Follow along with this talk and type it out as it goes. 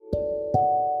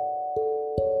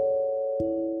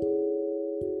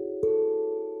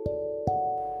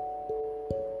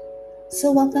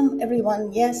So, welcome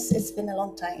everyone. Yes, it's been a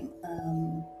long time.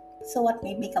 So, what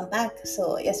made me come back?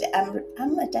 So, yes,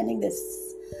 I'm attending this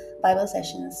Bible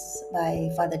sessions by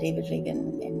Father David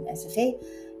Reagan in SFA,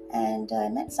 and I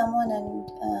met someone, and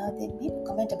they made a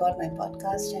comment about my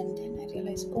podcast, and then I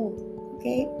realized, oh,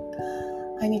 okay,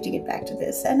 I need to get back to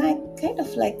this, and I kind of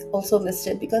like also missed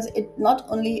it because it not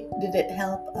only did it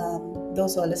help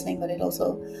those who are listening, but it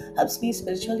also helps me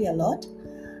spiritually a lot.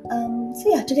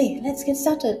 Today let's get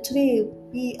started. Today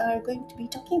we are going to be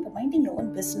talking about minding your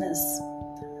own business.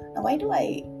 Now, why do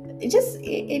I?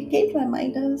 It came to my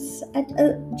mind as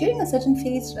during a certain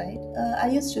phase, right? I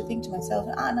used to think to myself,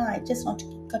 no, I just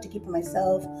got to keep to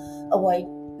myself, avoid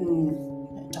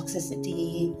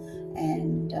toxicity,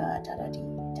 and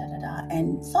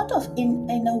and sort of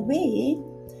in a way,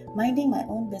 minding my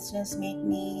own business made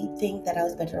me think that I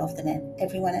was better off than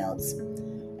everyone else.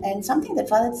 And something that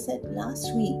Father said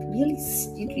last week really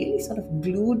sort of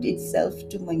glued itself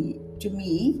to me.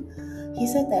 He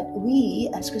said that we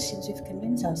as Christians, we've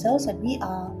convinced ourselves that we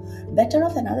are better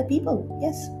off than other people.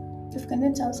 Yes, we've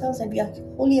convinced ourselves that we are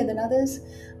holier than others.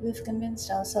 We've convinced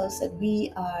ourselves that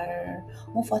we are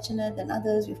more fortunate than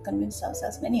others. We've convinced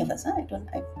ourselves, many of us, me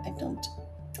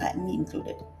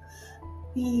included.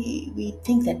 We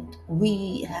think that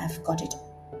we have got it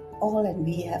all, and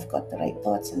we have got the right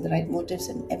thoughts and the right motives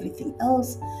and everything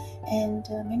else, and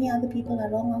many other people are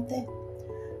wrong out there.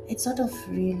 It sort of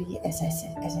really, as I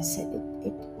said,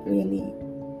 it really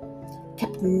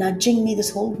kept nudging me this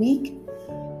whole week.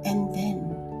 And then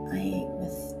I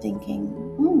was thinking,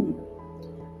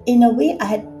 in a way I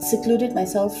had secluded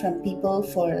myself from people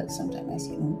for some time, as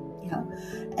you know.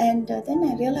 And then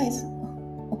I realized,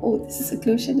 this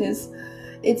seclusion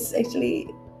it's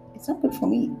not good for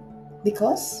me,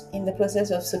 because in the process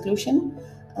of seclusion,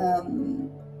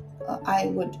 I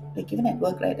would, like, even at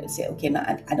work, right, I'd say, okay, now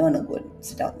I don't want to go and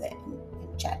sit down there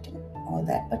and chat and all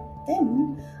that. But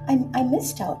then I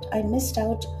missed out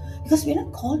because we're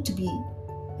not called to be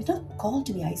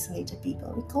isolated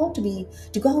people. We're called to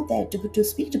go out there, to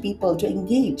speak to people, to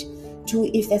engage,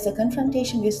 if there's a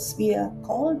confrontation, we are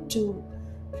called to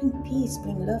bring peace,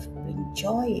 bring love, bring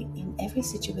joy in every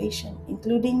situation,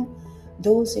 including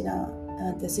those in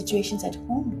the situations at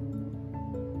home.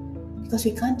 Because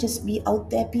we can't just be out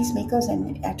there peacemakers,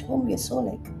 and at home we're so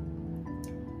like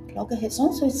loggerheads.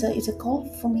 Also, it's a call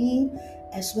for me,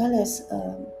 as well as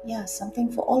something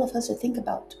for all of us to think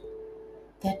about,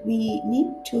 that we need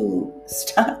to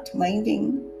start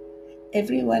minding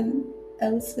everyone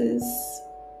else's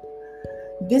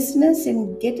business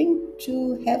in getting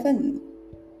to heaven.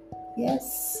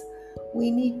 Yes,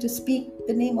 we need to speak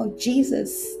the name of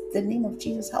Jesus. The name of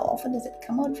Jesus, how often does it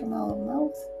come out from our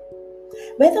mouth?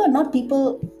 Whether or not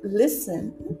people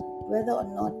listen, whether or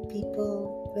not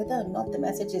the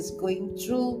message is going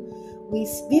through,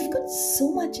 we've got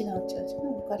so much in our church.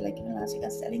 We've got, like, even last week I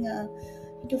was telling a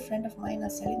friend of mine, I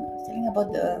was telling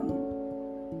about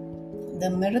the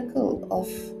miracle of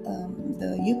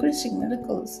the Eucharistic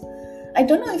miracles. I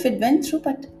don't know if it went through,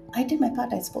 but I did my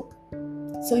part. I spoke.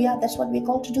 So that's what we're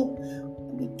called to do.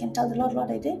 We can tell the Lord,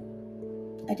 I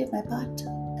did my part,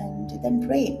 and then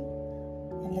pray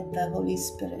and let the Holy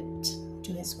Spirit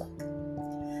do His work.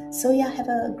 So have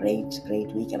a great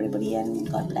week, everybody, and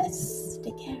God bless.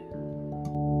 Take care.